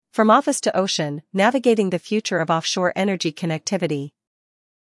From office to ocean, navigating the future of offshore energy connectivity.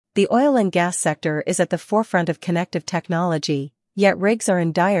 The oil and gas sector is at the forefront of connective technology, yet rigs are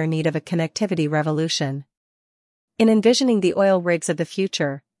in dire need of a connectivity revolution. In envisioning the oil rigs of the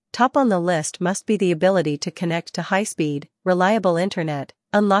future, top on the list must be the ability to connect to high-speed, reliable internet,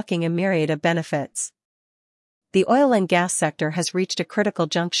 unlocking a myriad of benefits. The oil and gas sector has reached a critical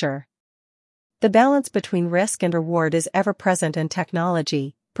juncture. The balance between risk and reward is ever present, and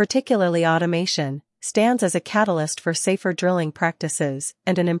technology, particularly automation, stands as a catalyst for safer drilling practices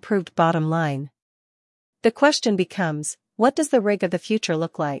and an improved bottom line. The question becomes, what does the rig of the future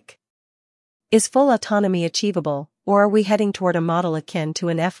look like? Is full autonomy achievable, or are we heading toward a model akin to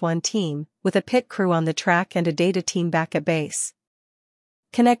an F1 team, with a pit crew on the track and a data team back at base?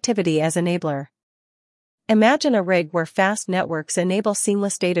 Connectivity as enabler. Imagine a rig where fast networks enable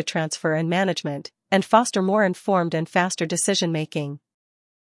seamless data transfer and management, and foster more informed and faster decision-making.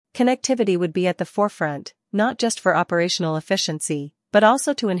 Connectivity would be at the forefront, not just for operational efficiency, but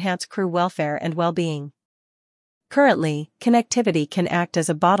also to enhance crew welfare and well-being. Currently, connectivity can act as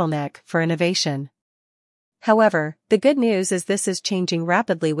a bottleneck for innovation. However, the good news is this is changing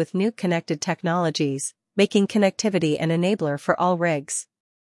rapidly with new connected technologies, making connectivity an enabler for all rigs.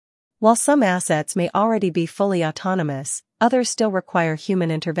 While some assets may already be fully autonomous, others still require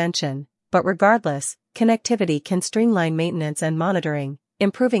human intervention, but regardless, connectivity can streamline maintenance and monitoring,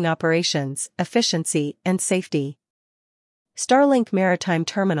 improving operations, efficiency, and safety. Starlink Maritime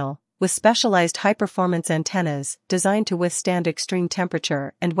Terminal, with specialized high-performance antennas designed to withstand extreme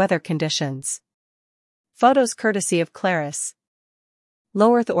temperature and weather conditions. Photos courtesy of Claris.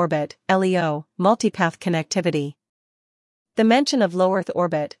 Low Earth Orbit, LEO, multipath connectivity. The mention of low Earth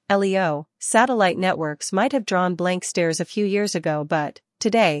orbit, LEO, satellite networks might have drawn blank stares a few years ago, but,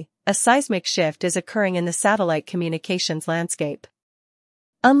 today, a seismic shift is occurring in the satellite communications landscape.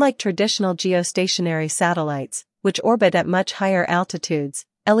 Unlike traditional geostationary satellites, which orbit at much higher altitudes,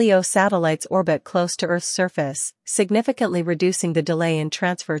 LEO satellites orbit close to Earth's surface, significantly reducing the delay in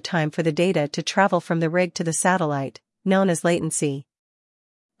transfer time for the data to travel from the rig to the satellite, known as latency.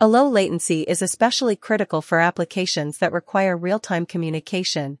 A low latency is especially critical for applications that require real-time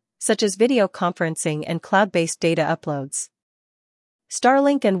communication, such as video conferencing and cloud-based data uploads.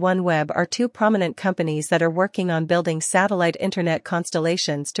 Starlink and OneWeb are two prominent companies that are working on building satellite internet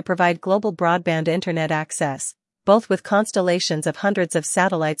constellations to provide global broadband internet access, both with constellations of hundreds of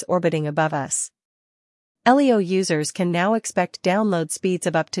satellites orbiting above us. LEO users can now expect download speeds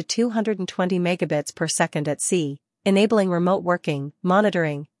of up to 220 megabits per second at sea, enabling remote working,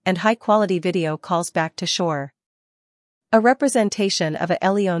 monitoring, and high-quality video calls back to shore. A representation of a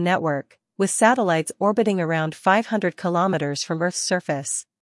LEO network, with satellites orbiting around 500 kilometers from Earth's surface.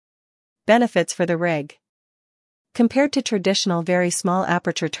 Benefits for the rig. Compared to traditional very small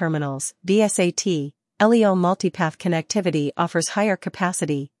aperture terminals, VSAT, LEO multipath connectivity offers higher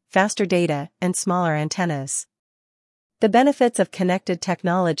capacity, faster data, and smaller antennas. The benefits of connected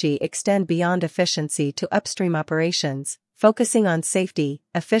technology extend beyond efficiency to upstream operations, focusing on safety,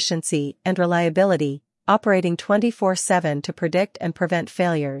 efficiency, and reliability, operating 24/7 to predict and prevent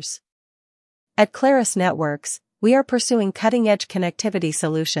failures. At Claris Networks, we are pursuing cutting-edge connectivity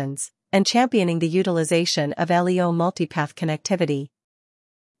solutions and championing the utilization of LEO multipath connectivity.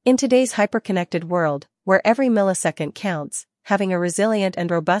 In today's hyperconnected world, where every millisecond counts, having a resilient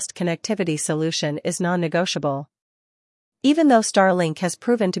and robust connectivity solution is non-negotiable. Even though Starlink has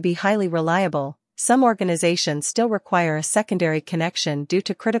proven to be highly reliable, some organizations still require a secondary connection due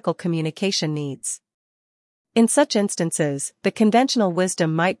to critical communication needs. In such instances, the conventional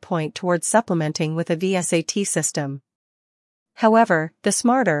wisdom might point towards supplementing with a VSAT system. However, the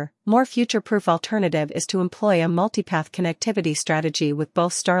smarter, more future-proof alternative is to employ a multipath connectivity strategy with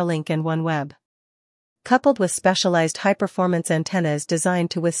both Starlink and OneWeb. Coupled with specialized high-performance antennas designed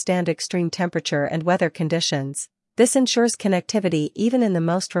to withstand extreme temperature and weather conditions, this ensures connectivity even in the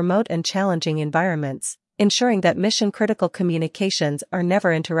most remote and challenging environments, ensuring that mission-critical communications are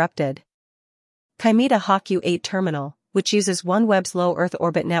never interrupted. Kymeta Hawk U-8 terminal, which uses OneWeb's low Earth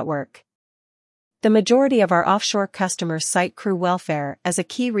orbit network. The majority of our offshore customers cite crew welfare as a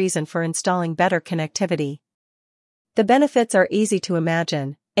key reason for installing better connectivity. The benefits are easy to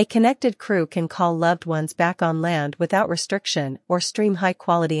imagine. A connected crew can call loved ones back on land without restriction or stream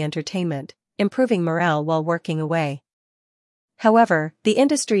high-quality entertainment, improving morale while working away. However, the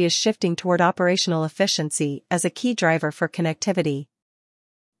industry is shifting toward operational efficiency as a key driver for connectivity.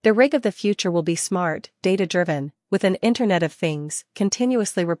 The rig of the future will be smart, data-driven, with an Internet of Things,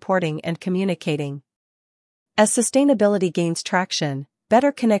 continuously reporting and communicating. As sustainability gains traction,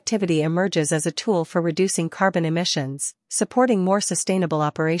 better connectivity emerges as a tool for reducing carbon emissions, supporting more sustainable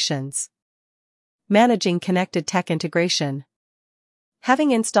operations. Managing connected tech integration.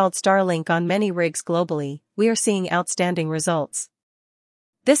 Having installed Starlink on many rigs globally, we are seeing outstanding results.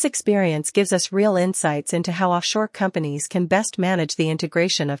 This experience gives us real insights into how offshore companies can best manage the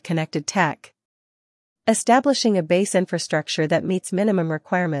integration of connected tech. Establishing a base infrastructure that meets minimum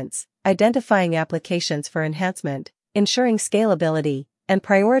requirements, identifying applications for enhancement, ensuring scalability, and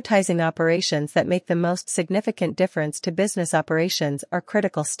prioritizing operations that make the most significant difference to business operations are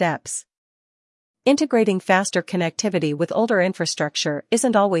critical steps. Integrating faster connectivity with older infrastructure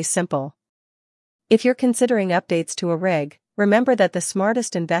isn't always simple. If you're considering updates to a rig, remember that the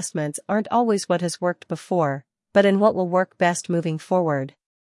smartest investments aren't always what has worked before, but in what will work best moving forward.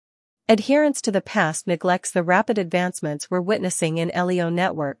 Adherence to the past neglects the rapid advancements we're witnessing in LEO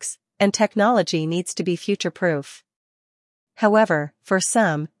networks, and technology needs to be future-proof. However, for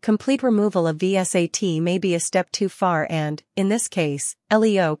some, complete removal of VSAT may be a step too far and, in this case,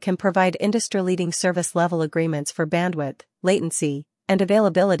 LEO can provide industry-leading service-level agreements for bandwidth, latency, and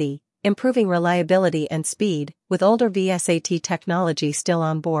availability, improving reliability and speed, with older VSAT technology still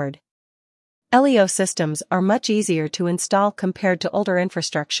on board. LEO systems are much easier to install compared to older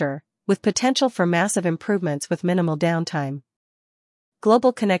infrastructure, with potential for massive improvements with minimal downtime.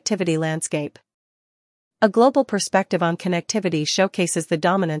 Global connectivity landscape. A global perspective on connectivity showcases the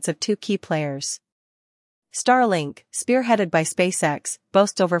dominance of two key players. Starlink, spearheaded by SpaceX,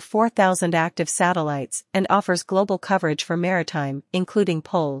 boasts over 4,000 active satellites and offers global coverage for maritime, including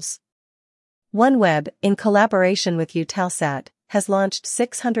poles. OneWeb, in collaboration with Eutelsat, has launched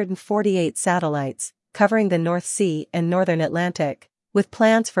 648 satellites, covering the North Sea and Northern Atlantic, with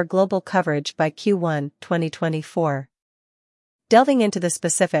plans for global coverage by Q1 2024. Delving into the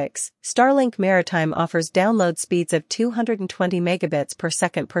specifics, Starlink Maritime offers download speeds of 220 megabits per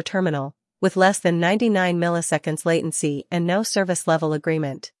second per terminal, with less than 99 milliseconds latency and no service level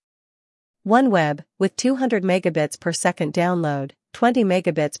agreement. OneWeb, with 200 megabits per second download, 20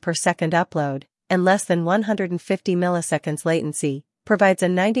 megabits per second upload, and less than 150 milliseconds latency, provides a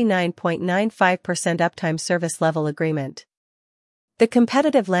 99.95% uptime service level agreement. The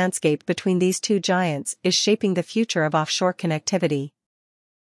competitive landscape between these two giants is shaping the future of offshore connectivity.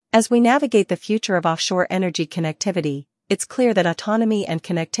 As we navigate the future of offshore energy connectivity, it's clear that autonomy and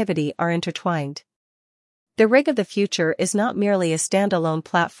connectivity are intertwined. The rig of the future is not merely a standalone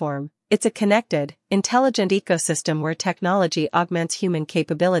platform, it's a connected, intelligent ecosystem where technology augments human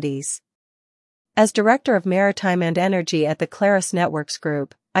capabilities. As Director of Maritime and Energy at the Claris Networks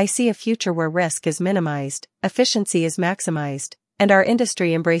Group, I see a future where risk is minimized, efficiency is maximized, and our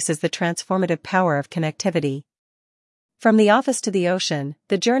industry embraces the transformative power of connectivity. From the office to the ocean,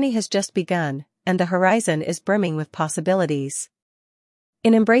 the journey has just begun, and the horizon is brimming with possibilities.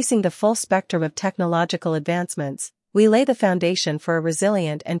 In embracing the full spectrum of technological advancements, we lay the foundation for a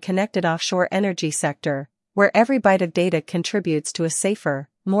resilient and connected offshore energy sector, where every byte of data contributes to a safer,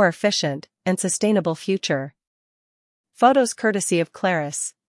 more efficient, and sustainable future. Photos courtesy of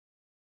Claris.